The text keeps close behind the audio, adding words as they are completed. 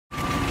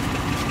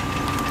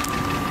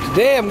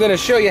Today I'm going to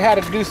show you how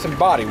to do some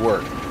body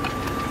work.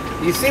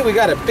 You see we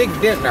got a big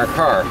dent in our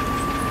car,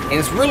 and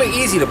it's really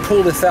easy to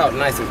pull this out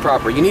nice and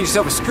proper. You need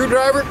yourself a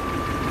screwdriver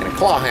and a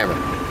claw hammer.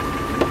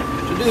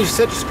 What you do is you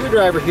set your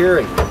screwdriver here,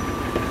 and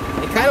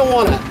you kind of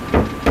want to...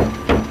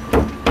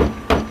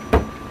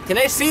 Can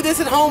they see this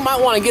at home? Might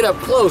want to get up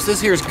close.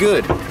 This here is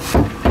good.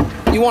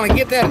 You want to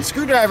get that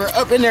screwdriver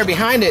up in there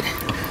behind it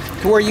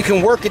to where you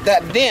can work at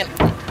that dent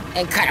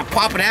and kind of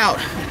pop it out.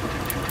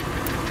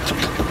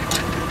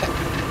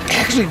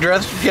 Actually,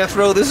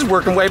 Jethro, this is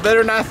working way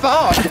better than I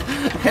thought.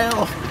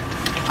 Hell,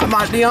 I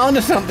might be onto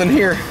something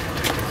here.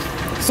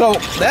 So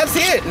that's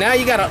it. Now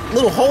you got a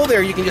little hole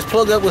there you can just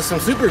plug up with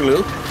some super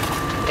glue,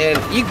 and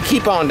you can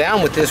keep on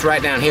down with this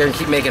right down here and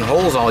keep making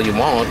holes all you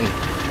want.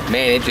 And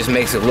man, it just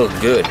makes it look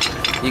good.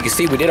 You can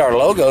see we did our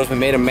logos. We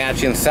made them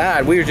match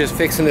inside. We were just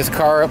fixing this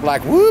car up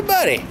like, woo,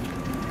 buddy.